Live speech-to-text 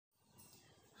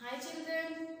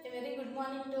A very good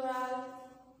morning to all.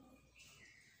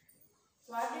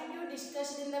 What did you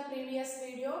discuss in the previous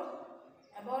video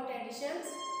about additions?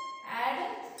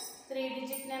 Add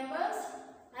 3-digit numbers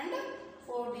and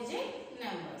 4-digit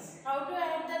numbers. How to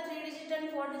add the 3-digit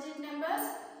and 4-digit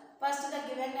numbers? First, the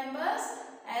given numbers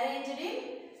arranged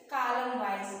in column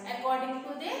wise according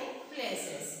to their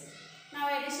places. Now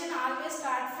addition always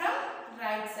start from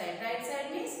right side. Right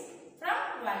side means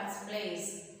from ones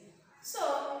place. So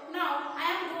now I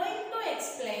am going to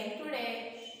explain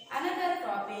today another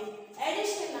topic,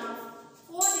 addition of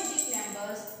 4-digit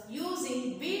numbers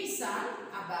using beads on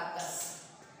abacus.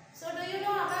 So do you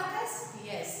know abacus?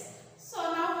 Yes. So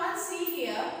now once see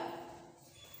here.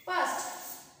 First,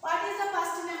 what is the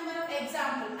first number of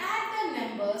example? Add the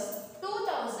numbers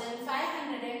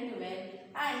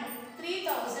 2512 and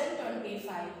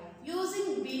 3025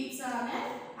 using beads on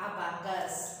an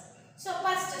abacus. So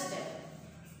first step.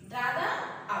 Draw the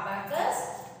abacus.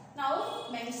 Now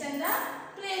mention the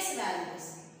place values.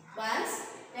 Ones,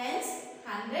 tens,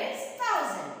 hundreds,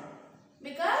 thousand.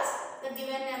 Because the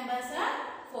given numbers are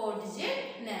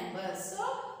 4-digit numbers. So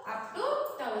up to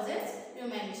thousands you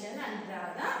mention and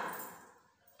draw the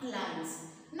lines.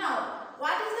 Now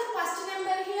what is the first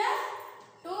number here?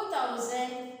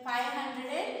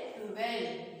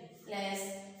 2512 plus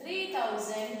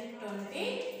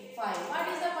 3025. What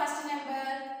is the first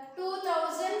number?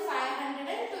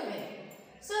 2512.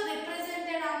 So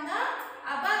represented on the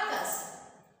abacus.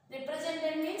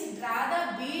 Represented means draw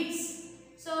the beads.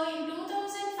 So in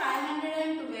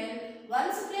 2512,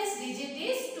 ones place digit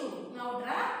is 2. Now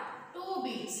draw 2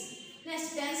 beads.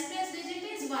 Next, tens place digit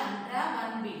is 1. Draw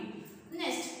 1 bead.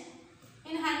 Next,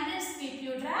 in hundreds skip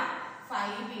you draw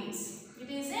 5 beads. It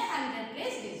is a 100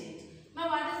 place digit. Now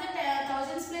what is the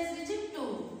thousands place digit? 2.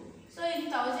 So in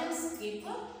thousands skip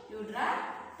you draw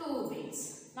 2 beads.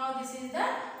 Now this is the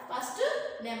first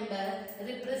number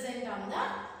represent on the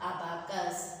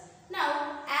abacus.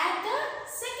 Now add the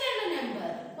second number.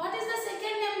 What is the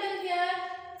second number here?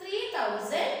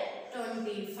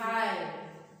 3025.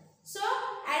 So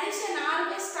addition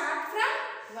always start from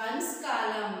ones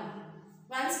column.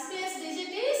 Ones place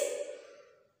digit is,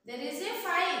 there is a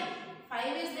 5.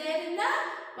 5 is there in the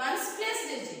ones place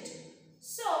digit.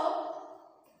 So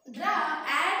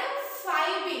add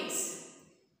 5 beads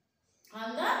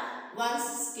on the ones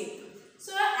skip.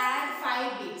 So add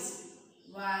 5 beads.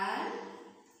 1,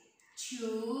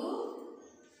 2,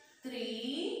 3,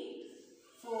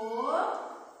 4,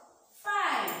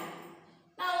 5.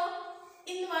 Now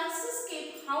in ones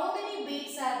skip, how many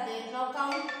beads are there? Now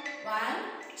count. 1,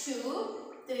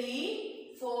 2,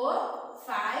 3, 4,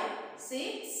 5,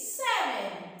 6,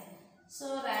 7.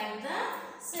 So write the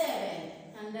 7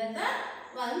 under the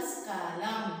ones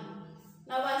column.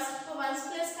 Now ones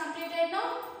place completed now.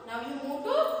 Now you move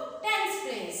to tens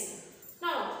place.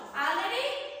 Now already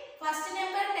first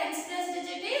number tens place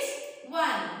digit is 1.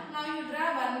 Now you draw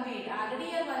 1 bead. Already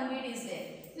your 1 bead is there.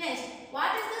 Next,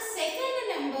 what is the second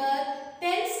number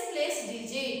tens place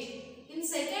digit? In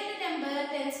second number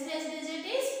tens place digit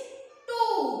is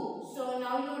 2. So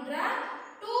now you draw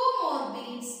 2 more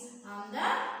beads on the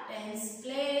tens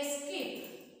place skip.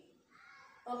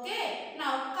 Okay.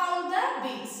 Now count the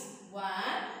beads. 1,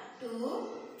 2,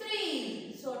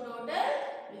 3. So total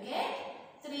you get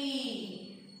 3.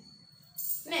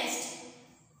 Next.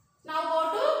 Now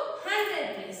go to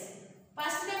 100 place.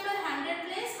 First number 100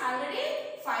 place,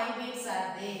 already 5 beads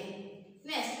are there.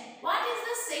 Next. What is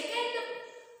the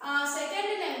second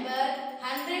number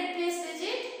 100 place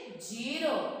digit? 0.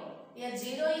 Here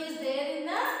 0 is there in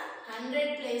the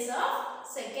 100 place of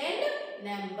second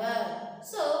number.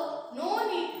 So no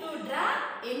need to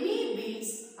draw any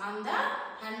beads on the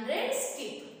 100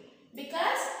 skip.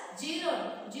 Because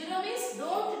 0 means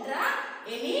don't draw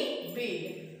any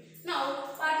bead.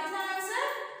 Now what is the answer?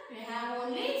 We have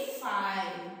only 5.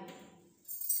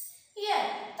 Here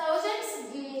in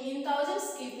thousands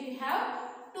skip we have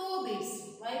 2 beads.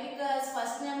 Why? Because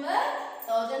first number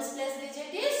thousands place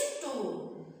digit is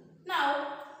 2. Now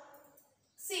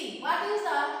see what is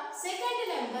the second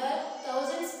number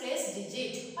thousands place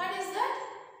digit? What is that?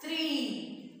 3.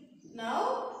 Now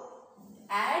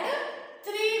add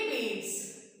 3 beads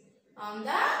on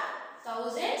the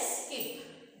thousands skip.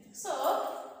 So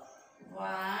 1,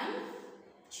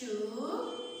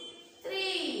 2,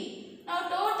 3. Now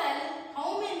total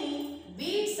how many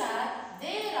beads are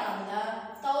there on the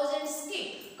thousand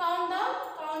skip? Count down.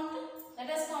 Let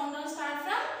us count down. Start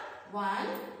from 1,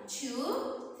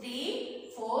 2,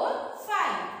 3, 4,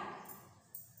 5.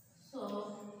 So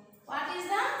what is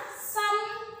the sum?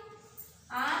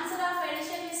 Answer of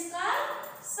addition is called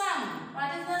sum.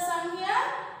 What is the sum here?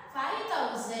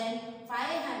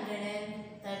 5500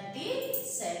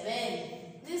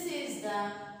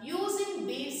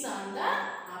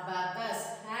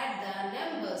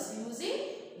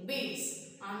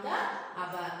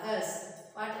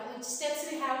 which steps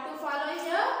we have to follow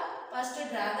here? First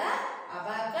draw the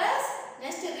abacus.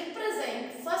 Next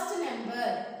represent first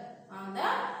number on the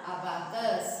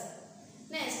abacus.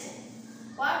 Next,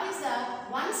 what is the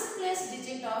ones place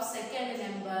digit of second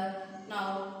number?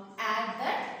 Now add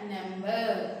that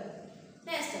number.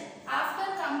 Next,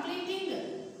 after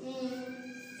completing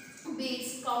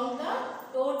beads, count the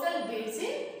total beads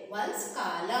in one's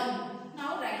column.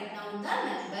 Now write down the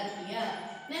number here.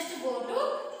 Next, go to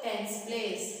tens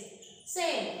place.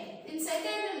 Same. In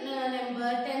second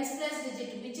number, tens place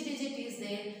digit, which digit is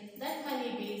there? That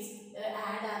many beads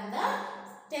add on the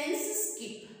tens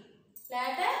skip.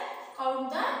 Later, count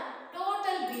the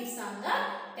total beads on the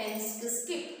tens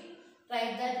skip.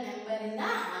 Write that number in the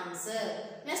answer.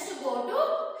 Next, go to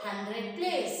 100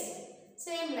 place.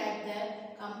 Same like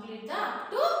that. Complete the up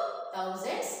to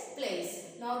thousands place.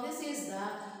 Now this is the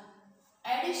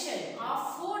addition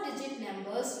of 4-digit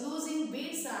numbers using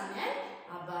beads on an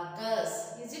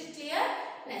abacus. Is it clear?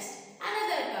 Next,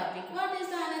 another topic. What is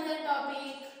the another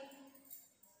topic?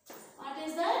 What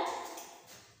is that?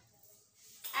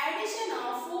 Addition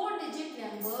of 4-digit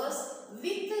numbers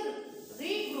with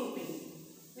regrouping.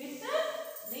 With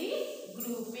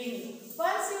regrouping.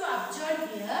 Once you observe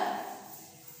here,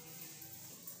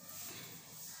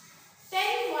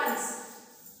 10 ones.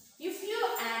 If you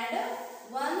add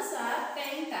ones are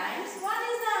 10 times, what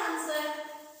is the answer?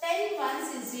 10 ones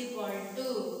is equal to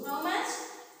how much?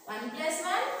 1 plus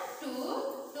 1, 2,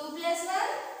 2 plus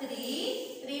 1,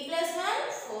 3, 3 plus 1,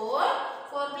 4,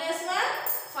 4 plus 1,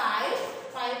 5,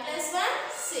 5 plus 1,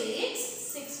 6,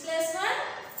 6 plus 1,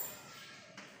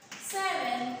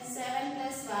 7, 7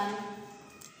 plus 1,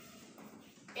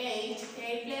 8,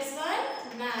 8 plus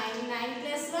 1, 9, 9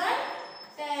 plus 1,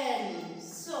 10.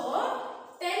 So,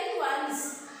 10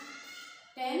 ones.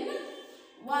 10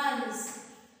 ones.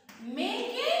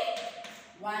 Make it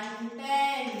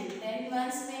 110. 10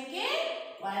 ones make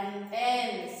it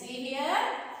 110. See here.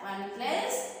 1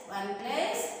 plus, 1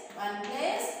 plus, 1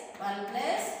 plus, 1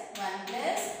 plus, 1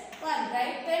 plus, 1.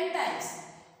 Write 10 times.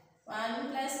 1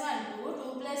 plus 1, 2,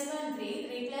 2 plus 1, 3,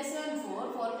 3 plus 1,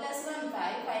 4, 4 plus 1, 5,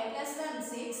 5 plus 1,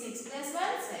 6, 6 plus 1,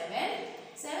 7,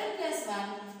 7 plus 1,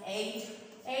 8,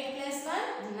 8 plus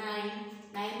 1, 9,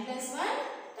 9 plus 1,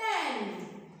 10.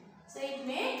 So it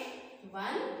makes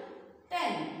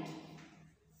 110.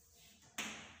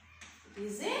 It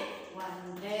is a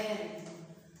 110.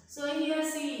 So here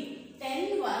see,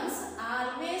 10 ones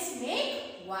always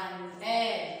make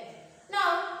 110.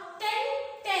 Now 10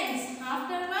 tens.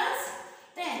 Afterwards,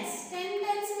 tens. 10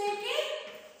 tens make it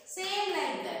same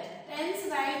like that. Tens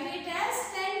write it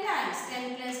as 10 times.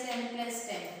 10 plus 10 plus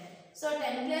 10. So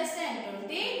 10 plus 10,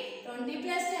 20. 20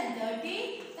 plus 10,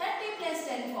 30. 30 plus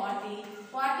 10, 40.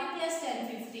 40 plus 10,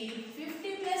 50.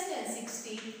 50 plus 10,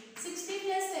 60. 60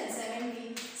 plus 10,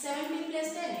 70. 70 plus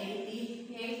 10,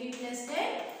 80. 80 plus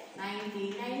 10,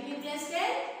 90. 90 plus 10,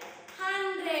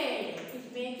 100. It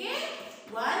make it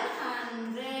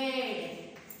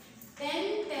 100.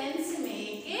 10 tens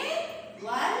make it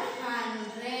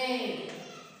 100.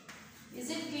 Is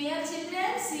it clear,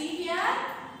 children? See here.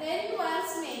 10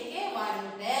 ones make a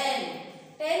 110.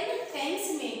 10 tens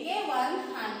make a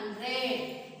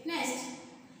 100. Next,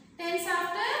 tens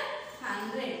after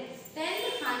 100.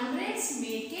 10 hundreds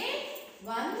make a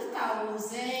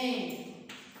 1000.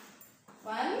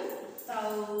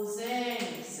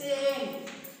 1000. Same.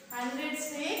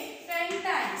 Hundreds make 10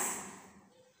 times.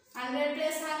 100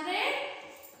 plus 100.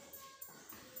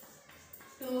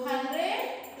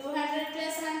 200. 200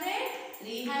 plus 100.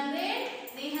 300.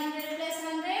 300 plus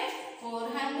 100,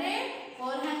 400,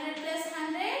 400 plus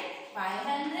 100,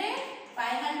 500,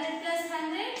 500 plus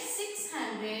 100,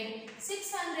 600,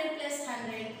 600 plus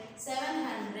 100,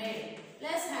 700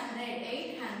 plus 100,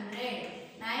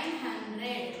 800,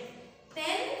 900,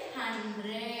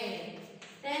 1,000.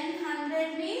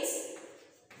 1,000 means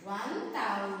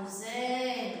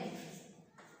 1,000.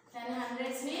 10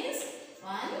 hundreds means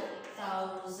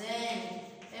 1,000.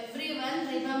 Everyone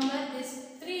remember these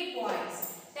 3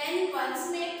 points. 10 ones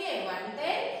make a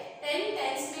 110, 10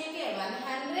 tens make a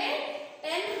 100,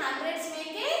 10 hundreds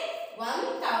make a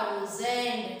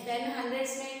 1,000. 10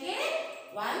 hundreds make a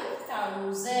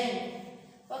 1,000.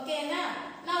 Okay,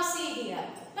 now see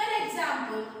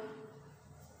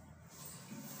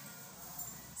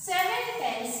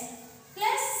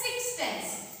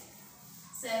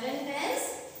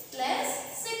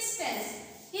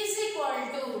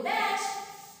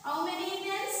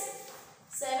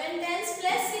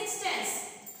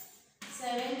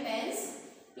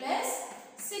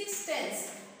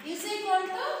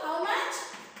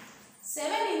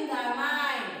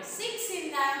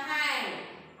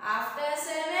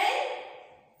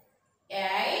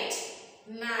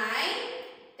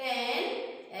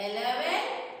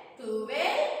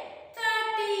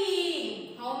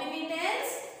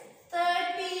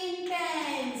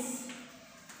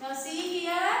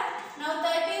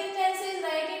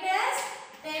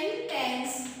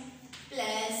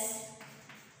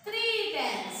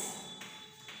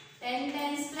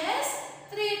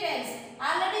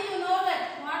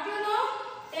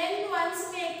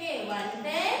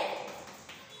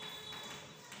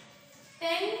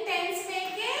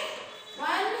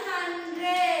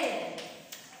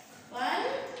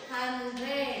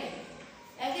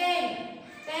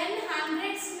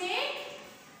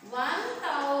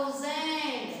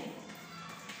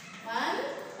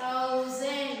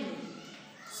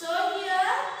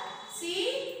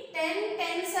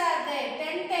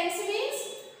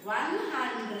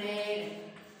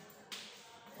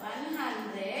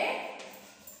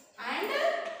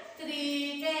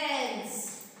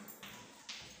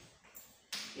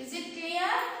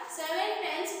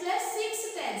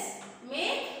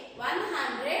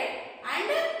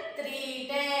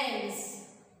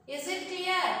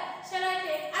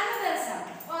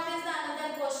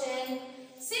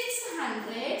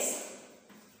hundreds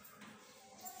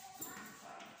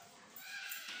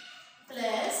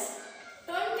plus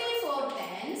 24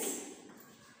 tens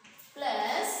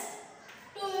plus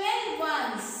 12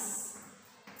 ones.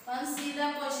 Once see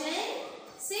the question.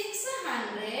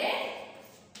 600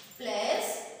 plus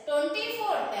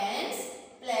 24 tens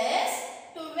plus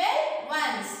 12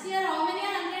 ones. Here how many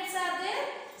hundreds are there?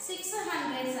 6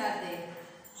 hundreds are there.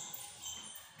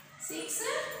 6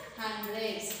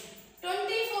 hundreds.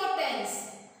 24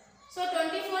 tens. So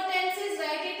 24 tens is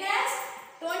write it as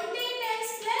 20 tens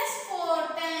plus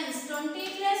 4 tens.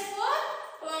 20 plus 4,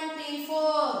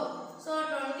 24. So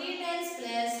 20 tens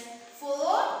plus 4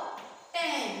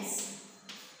 tens.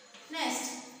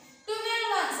 Next, 12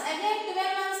 ones. Again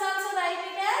 12 ones also write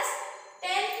it as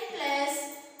 10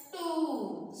 plus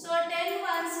 2. So 10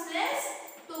 ones plus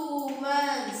 2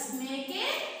 ones. Make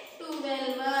it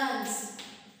 12 ones.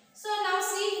 So now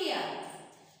see here.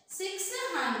 6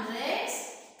 hundreds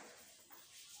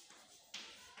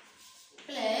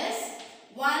plus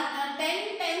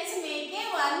 10 tens make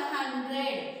it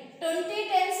 100. 20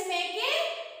 tens make it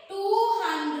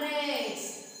 200s.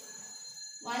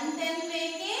 110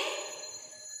 make it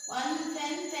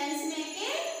 110 tens make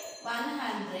it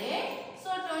 100.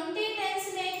 So 20 tens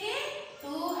make it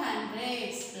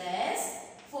 200s plus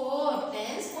 4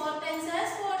 tens. 4 tens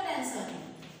has 4 tens only.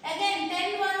 Again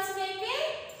 10 ones make it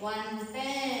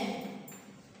 110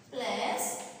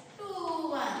 plus 2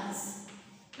 ones.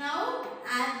 Now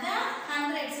add the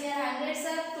hundreds. Here hundreds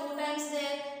are 2 times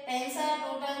there, tens are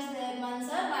 2 times there, ones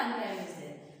are 1 times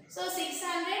there. So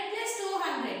 600 plus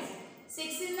 200.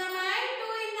 6 in the mind, 2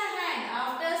 in the hand.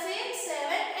 After 6,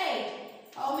 7,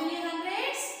 8. How many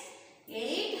hundreds?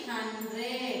 8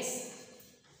 hundreds.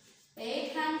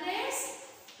 8 hundreds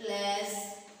plus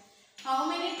how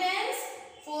many tens?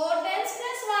 4 tens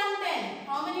plus 1 ten.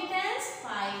 How many tens?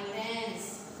 5 tens.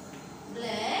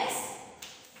 Plus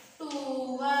 2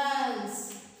 ones.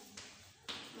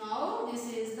 Now this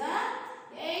is the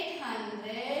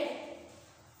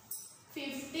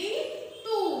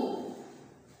 852.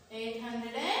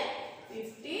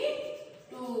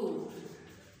 852.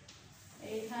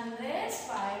 800s,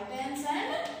 5 tens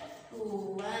and 2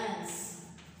 ones.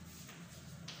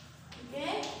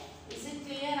 Okay. Is it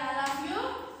clear all of you?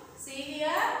 See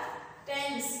here.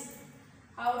 Tens.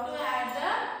 How to add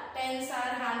the tens or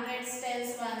hundreds,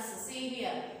 tens, ones. See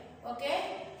here. Okay.